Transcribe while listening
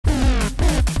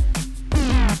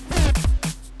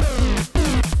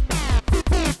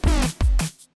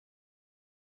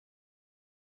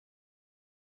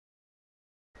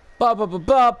Ba ba ba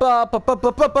ba ba ba ba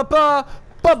ba ba ba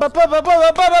ba ba ba ba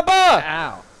ba ba ba ba.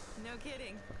 Ow. No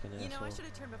kidding. You know, I should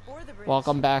have turned before the bridge.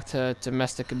 Welcome back to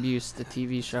Domestic Abuse, the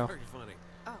TV show.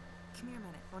 Oh, come here a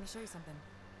minute. I want to show you something.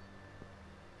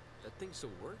 That thing still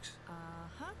works?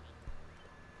 Uh-huh.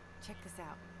 Check this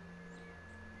out.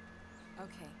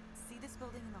 Okay, see this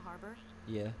building in the harbor?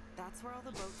 Yeah. That's where all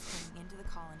the boats coming into the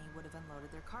colony would have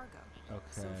unloaded their cargo. Okay.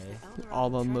 So if the El Dorado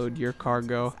I'll unload treasure your came to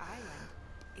cargo. this island,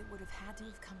 it would have had to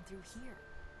have come through here.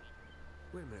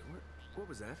 Wait a minute, what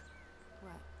was that?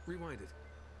 What? Rewind it.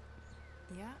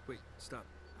 Yeah? Wait, stop.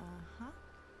 Uh-huh.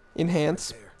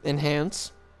 Enhance. Right there.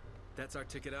 Enhance. That's our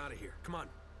ticket out of here. Come on.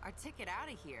 Our ticket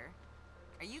out of here?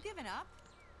 Are you giving up?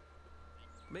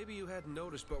 Maybe you hadn't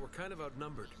noticed, but we're kind of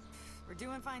outnumbered. We're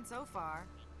doing fine so far.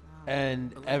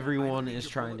 And Elena, everyone I don't is need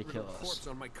your trying to bullet-riddled kill us. corpse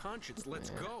on my conscience. Let's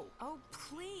go. Oh,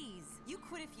 please. You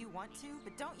quit if you want to,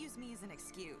 but don't use me as an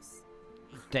excuse.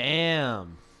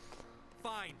 Damn.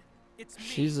 Fine. It's me,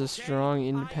 She's a okay? strong, I am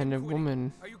independent quitting.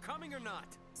 woman. Are you coming or not?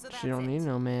 So She don't need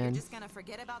no man. You're just gonna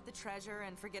forget about the treasure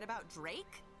and forget about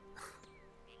Drake?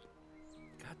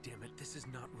 God damn it, this is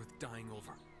not worth dying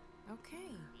over.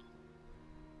 Okay.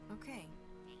 Okay.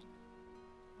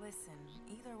 Listen,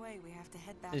 either way, we have to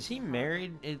head back. Is to he the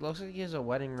married? It looks like he has a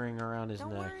wedding ring around his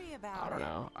harbor. Don't neck. worry about I don't it.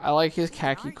 know. I like his We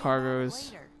can khaki argue about it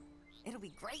cargos. later. It'll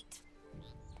be great.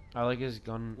 I like his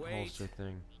gun Wait. holster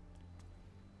thing.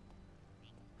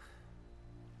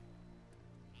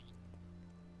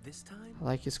 This time? I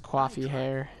like his coiffy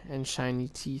hair and shiny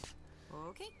teeth.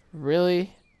 Okay.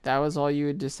 Really? That was all you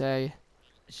had to say?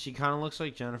 She kind of looks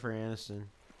like Jennifer Aniston.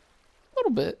 A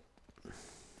little bit.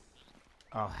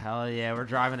 Oh, hell yeah. We're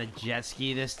driving a jet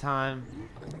ski this time.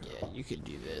 Yeah, you could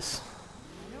do this.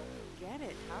 I don't get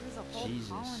it. How does a whole Jesus.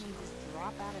 colony just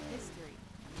drop out of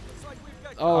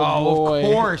history? Oh, boy.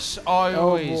 Of course. Oh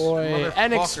Always. boy.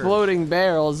 And Motherfuckers. exploding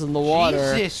barrels in the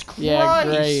water. Jesus Christ. Yeah,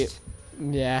 great.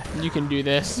 Yeah, you can do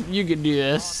this. You can do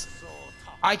this.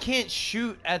 I can't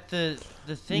shoot at the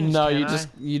things. No, can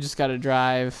you just gotta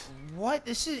drive. What?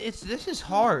 This is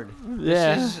hard.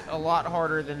 Yeah. This is a lot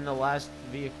harder than the last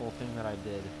vehicle thing that I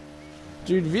did.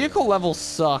 Dude, vehicle levels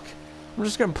suck. I'm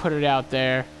just gonna put it out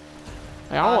there.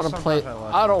 Like, I don't want to play. sometimes I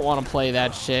like I it. don't want to play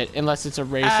that shit unless it's a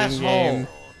racing Asshole. game.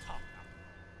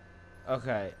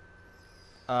 Okay.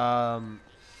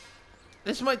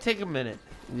 This might take a minute,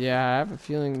 Yeah, I have a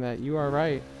feeling that you are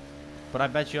right. but I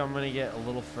bet you I'm gonna get a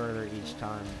little further each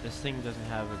time. This thing doesn't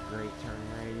have a great turn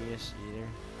radius either.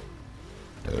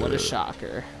 What a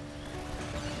shocker.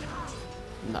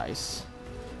 Nice.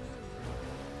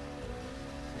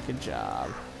 Good job.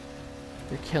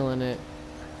 You're killing it.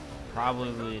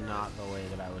 Probably not the way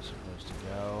that I was supposed to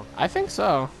go. I think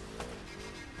so.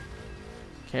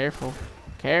 Careful.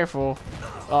 Careful.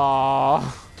 Aww.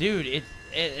 Dude, it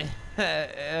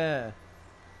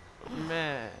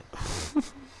man.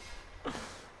 Okay.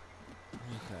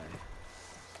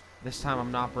 This time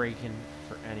I'm not braking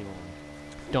for anyone.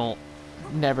 Don't.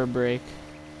 Never break.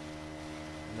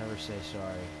 Never say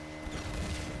sorry.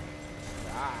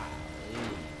 Golly.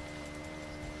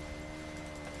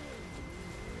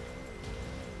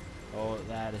 Oh,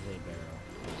 that is a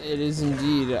barrel. It is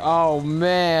indeed. Oh,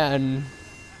 man.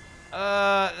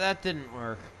 That didn't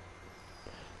work.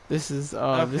 This is, this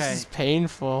Okay. is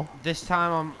painful. This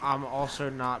time I'm also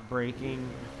not braking,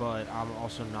 but I'm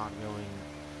also not going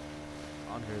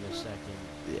under the second.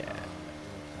 Yeah.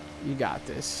 You got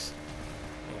this.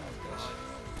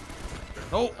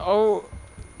 Oh, Oh,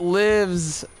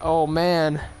 lives. Oh,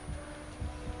 man.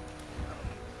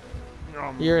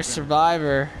 You're a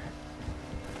survivor.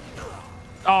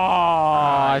 Oh,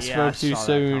 I spoke too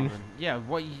soon. Yeah,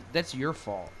 what? That's your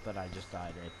fault that I just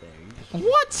died right there.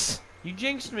 What? You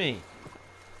jinxed me.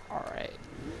 All right.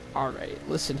 All right.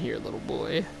 Listen here, little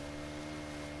boy.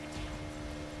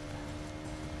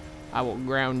 I will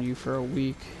ground you for a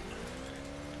week.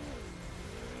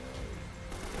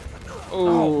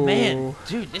 Oh man,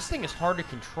 dude, this thing is hard to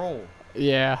control.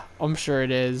 Yeah, I'm sure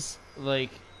it is. Like,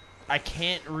 I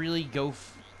can't really go.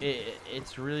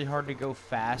 It's really hard to go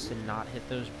fast and not hit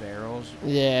those barrels.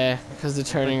 Yeah, because the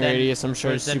turning But then- radius, I'm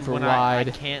sure, but is then super when wide.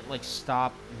 I can't like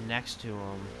stop next to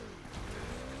them,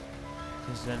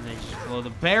 because then they just blow the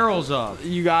barrels up.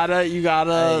 You gotta.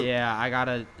 Yeah, I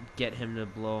gotta get him to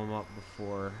blow them up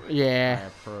before I Yeah,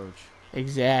 approach.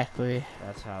 exactly.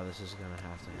 That's how this is gonna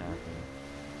have to happen.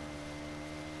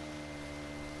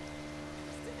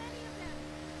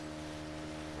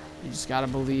 You just gotta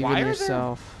believe Why in are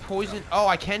yourself. there poison? Oh,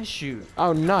 I can shoot.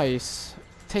 Oh, nice.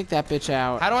 Take that bitch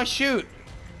out. How do I shoot?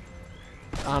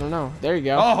 I don't know. There you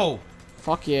go. Oh,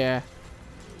 Fuck yeah.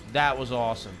 that was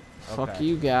awesome. Fuck Okay.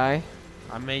 you, guy.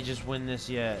 I may just win this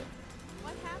yet.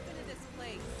 What happened to this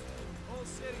place? Whole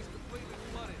city's completely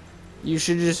flooded. You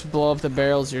should just blow up the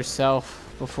barrels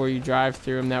yourself before you drive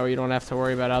through them. That way you don't have to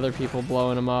worry about other people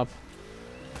blowing them up.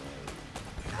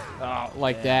 Oh,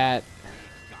 like that.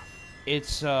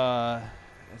 It's not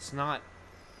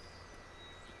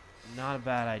a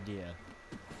bad idea.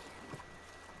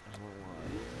 I won't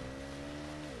lie.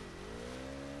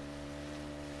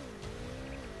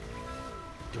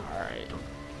 Alright.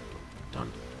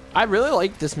 I really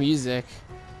like this music.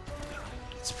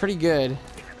 It's pretty good.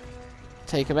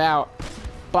 Take him out.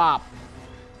 Bop.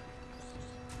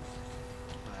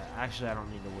 Actually, I don't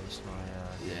need to waste my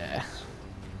Yeah.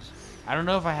 I don't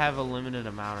know if I have a limited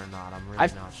amount or not. I'm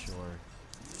really not sure.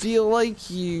 Feel like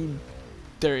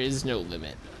there is no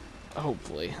limit.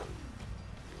 Hopefully.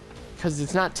 Because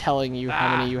it's not telling you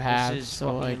how many you have. This is so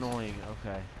fucking like, annoying.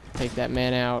 Okay. take that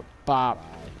man out. Bop.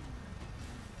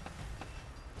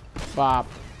 Bye. Bop.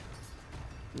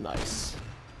 Nice.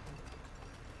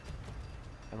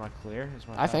 Am I clear? Is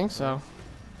my I path think clear? so.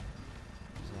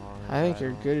 As long as I think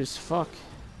you're don't- good as fuck.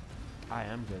 I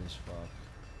am good as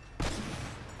fuck.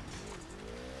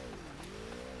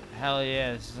 Hell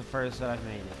yeah, this is the first that I've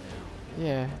made it now.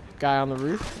 Yeah. Guy on the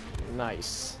roof.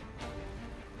 Nice.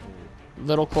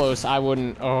 Little close. I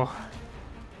wouldn't. Oh.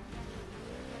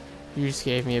 You just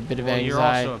gave me a bit of Well, you're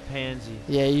anxiety. also a pansy.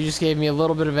 Yeah, you just gave me a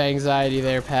little bit of anxiety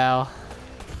there, pal.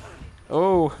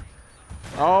 Oh.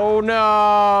 Oh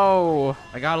no.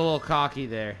 I got a little cocky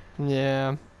there.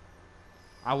 Yeah.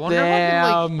 I wonder if I can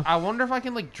Damn. like. I wonder if I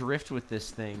can like drift with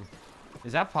this thing.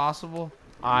 Is that possible?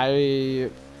 I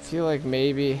feel like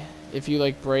maybe if you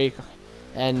like brake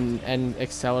and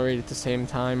accelerate at the same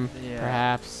time, Yeah.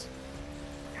 perhaps.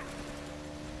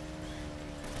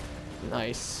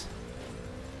 Nice.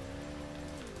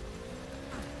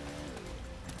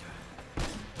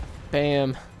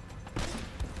 Bam.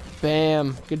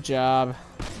 Bam. Good job.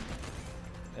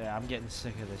 Yeah, I'm getting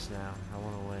sick of this now. I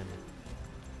want to win.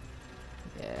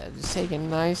 Yeah, just take it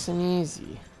nice and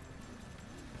easy.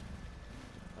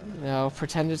 You know,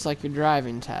 pretend it's like your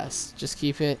driving test. Just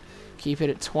keep it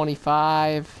at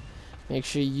 25. Make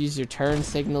sure you use your turn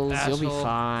signals. You'll be Asshole.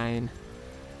 fine.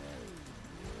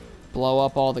 Blow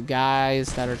up all the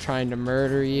guys that are trying to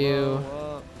murder you.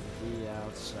 Blow up the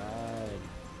outside.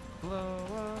 Blow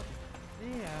up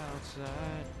the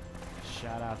outside.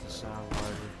 Shout out to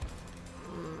Soundgarden.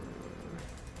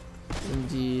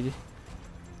 Indeed.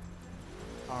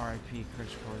 R.I.P. Chris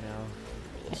Cornell.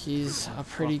 He's a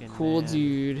pretty Fucking cool man.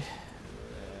 dude.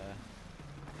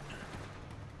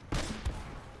 Yeah.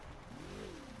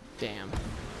 Damn.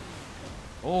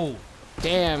 Oh,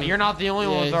 Damn. you're not the only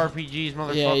one with Yeah. RPGs,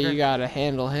 motherfucker. Yeah, you gotta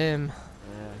handle him.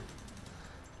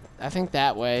 Yeah. I think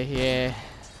that way, yeah.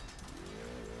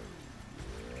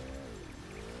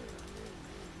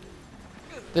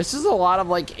 This is a lot of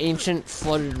like ancient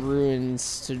flooded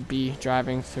ruins to be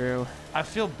driving through. I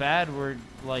feel bad we're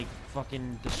like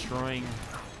fucking destroying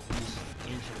these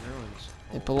ancient ruins.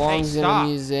 It belongs in a stop.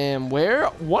 museum.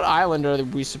 What island are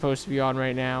we supposed to be on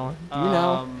right now? Do you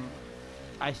know?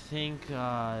 I think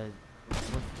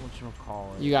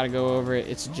whatchamacallit? You gotta go over it.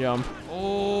 It's a jump.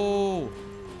 Oh.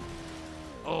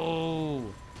 Oh.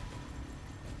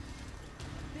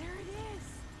 There it is.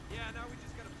 Yeah, now we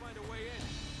just gotta find a way in.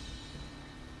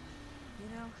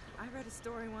 You know, I read a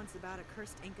story once about a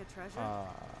cursed Inca treasure.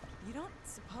 You don't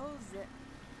suppose that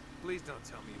Please don't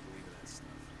tell me you believe in that stuff.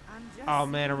 I'm just Oh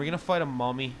man, are we gonna fight a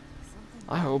mummy? something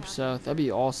I bad hope so. happened. That'd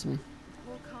be awesome. The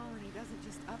whole colony doesn't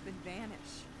just up and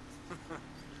vanish.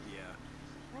 Yeah.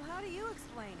 Well, how do you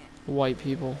explain it? White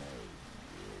people.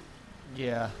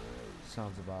 Yeah.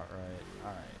 Sounds about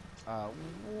right. Alright.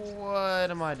 What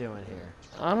am I doing here?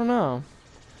 I don't know.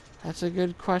 That's a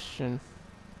good question.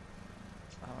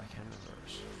 Oh, I can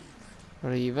reverse.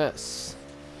 What are you this?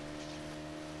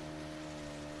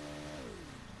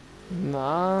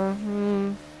 Nah.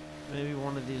 Maybe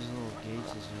one of these little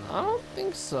gates is in. I don't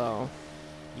think so.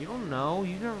 You don't know?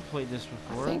 You've never played this I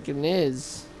before. think it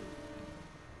is.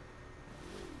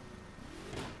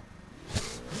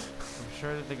 I'm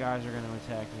sure that the guys are gonna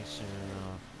attack me soon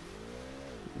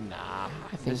enough. Nah,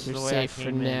 I think This is you're the way I safe for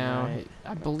came in, now. right?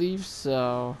 I believe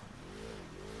so.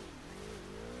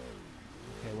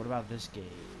 Okay, what about this gate?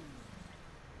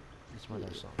 This might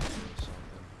have something.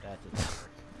 That didn't work.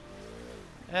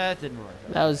 That didn't work.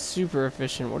 That was super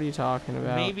efficient. What are you talking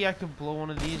about? Maybe I could blow one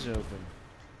of these open.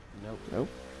 Nope. Nope.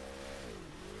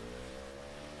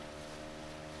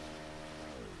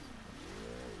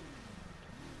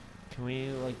 Can we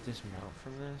like dismount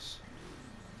from this?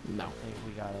 No. I think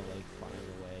we gotta like find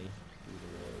a way through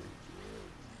the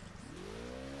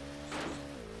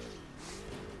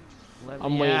road.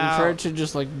 I'm waiting for it to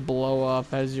just like blow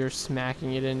up as you're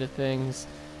smacking it into things.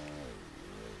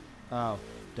 Oh,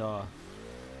 duh.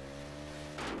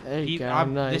 There you go.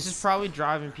 Nice. This is probably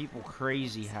driving people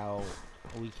crazy how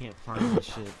we can't find this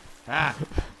shit. Ah!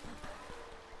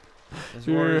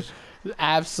 You're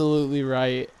absolutely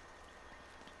right.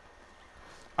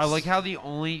 I like how the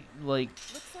only, like...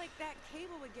 Looks like that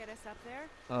cable would get us up there.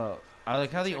 I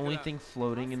like how the only thing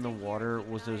floating in the water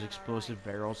was those explosive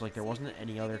barrels. Like, there wasn't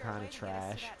any other kind of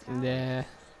trash. Yeah.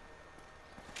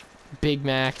 Big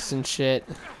Macs and shit.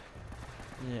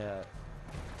 Yeah.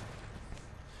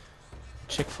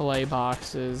 Chick-fil-A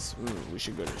boxes. We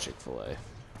should go to Chick-fil-A.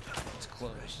 It's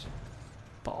closed.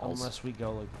 Balls. Unless we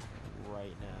go, like,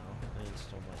 right now. And it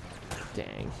still might not be.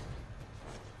 Dang.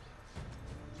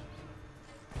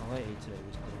 All I ate today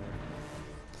was dinner.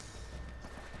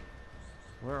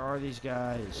 Where are these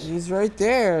guys? He's right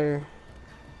there.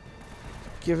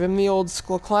 Give him the old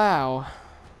skla-clow.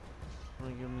 I'm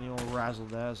gonna give him the old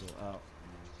razzle-dazzle. Oh.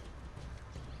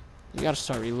 You gotta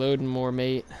start reloading more,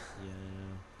 mate.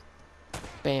 Yeah.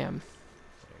 Bam.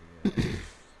 There you go.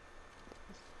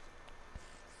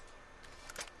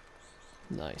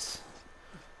 Nice.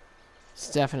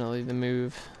 It's definitely the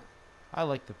move. I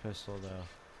like the pistol,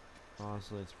 though.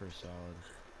 Honestly, it's pretty solid.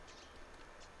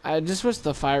 I just wish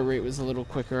the fire rate was a little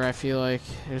quicker, I feel like.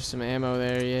 There's some ammo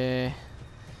there, yeah.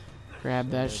 Grab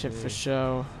that shit for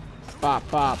show. Bop,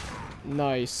 bop.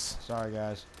 Nice. Sorry,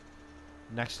 guys.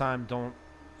 Next time, don't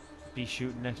be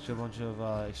shooting next to a bunch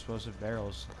of explosive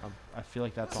barrels. I feel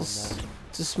like that's on them.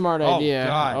 It's a smart idea.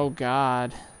 God. Oh,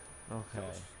 God. Okay.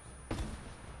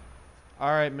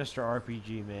 Alright, Mr.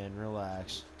 RPG, man.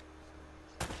 Relax.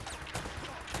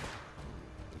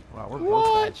 Wow, we're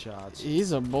both bad shots.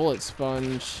 He's a bullet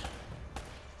sponge.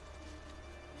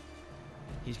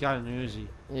 He's got an Uzi.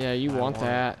 Yeah, you want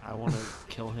that. I want to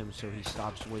kill him so he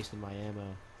stops wasting my ammo.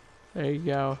 There you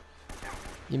go.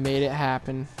 You made it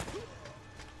happen.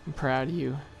 I'm proud of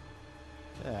you.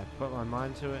 Yeah, I put my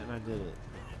mind to it and I did it.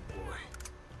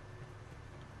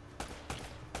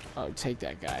 Oh, take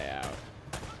that guy out.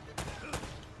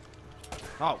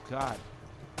 Oh, God.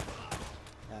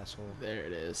 Asshole. There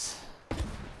it is.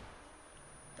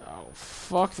 Oh,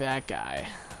 fuck that guy.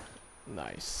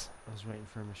 Nice. I was waiting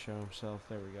for him to show himself.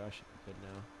 There we go. I should be good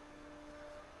now.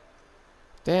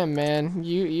 Damn, man.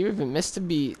 You haven't missed a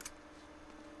beat.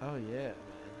 Oh, yeah, man.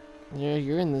 Yeah,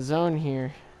 you're in the zone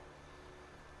here.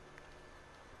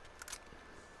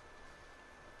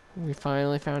 We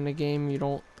finally found a game you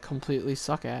don't completely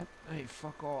suck at. Hey,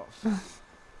 fuck off.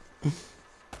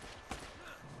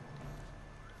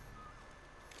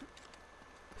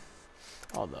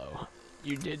 Although,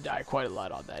 you did die quite a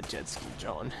lot on that jet ski,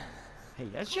 John. Hey,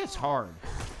 that shit's hard.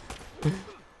 It's gonna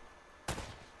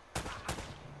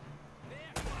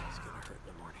hurt in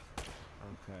the morning.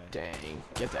 Okay. Dang,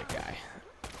 get that guy.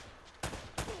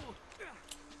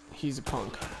 He's a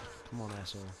punk. Come on,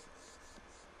 asshole.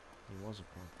 He was a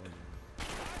punk, wasn't he?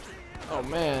 Oh,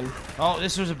 man. Oh,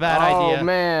 this was a bad idea. Oh,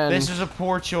 man. This was a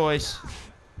poor choice.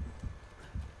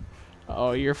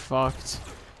 Oh, you're fucked.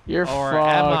 You're Or fucked.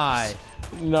 am I?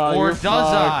 No, Or you're does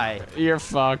fucked. I? You're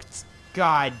fucked.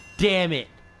 God damn it.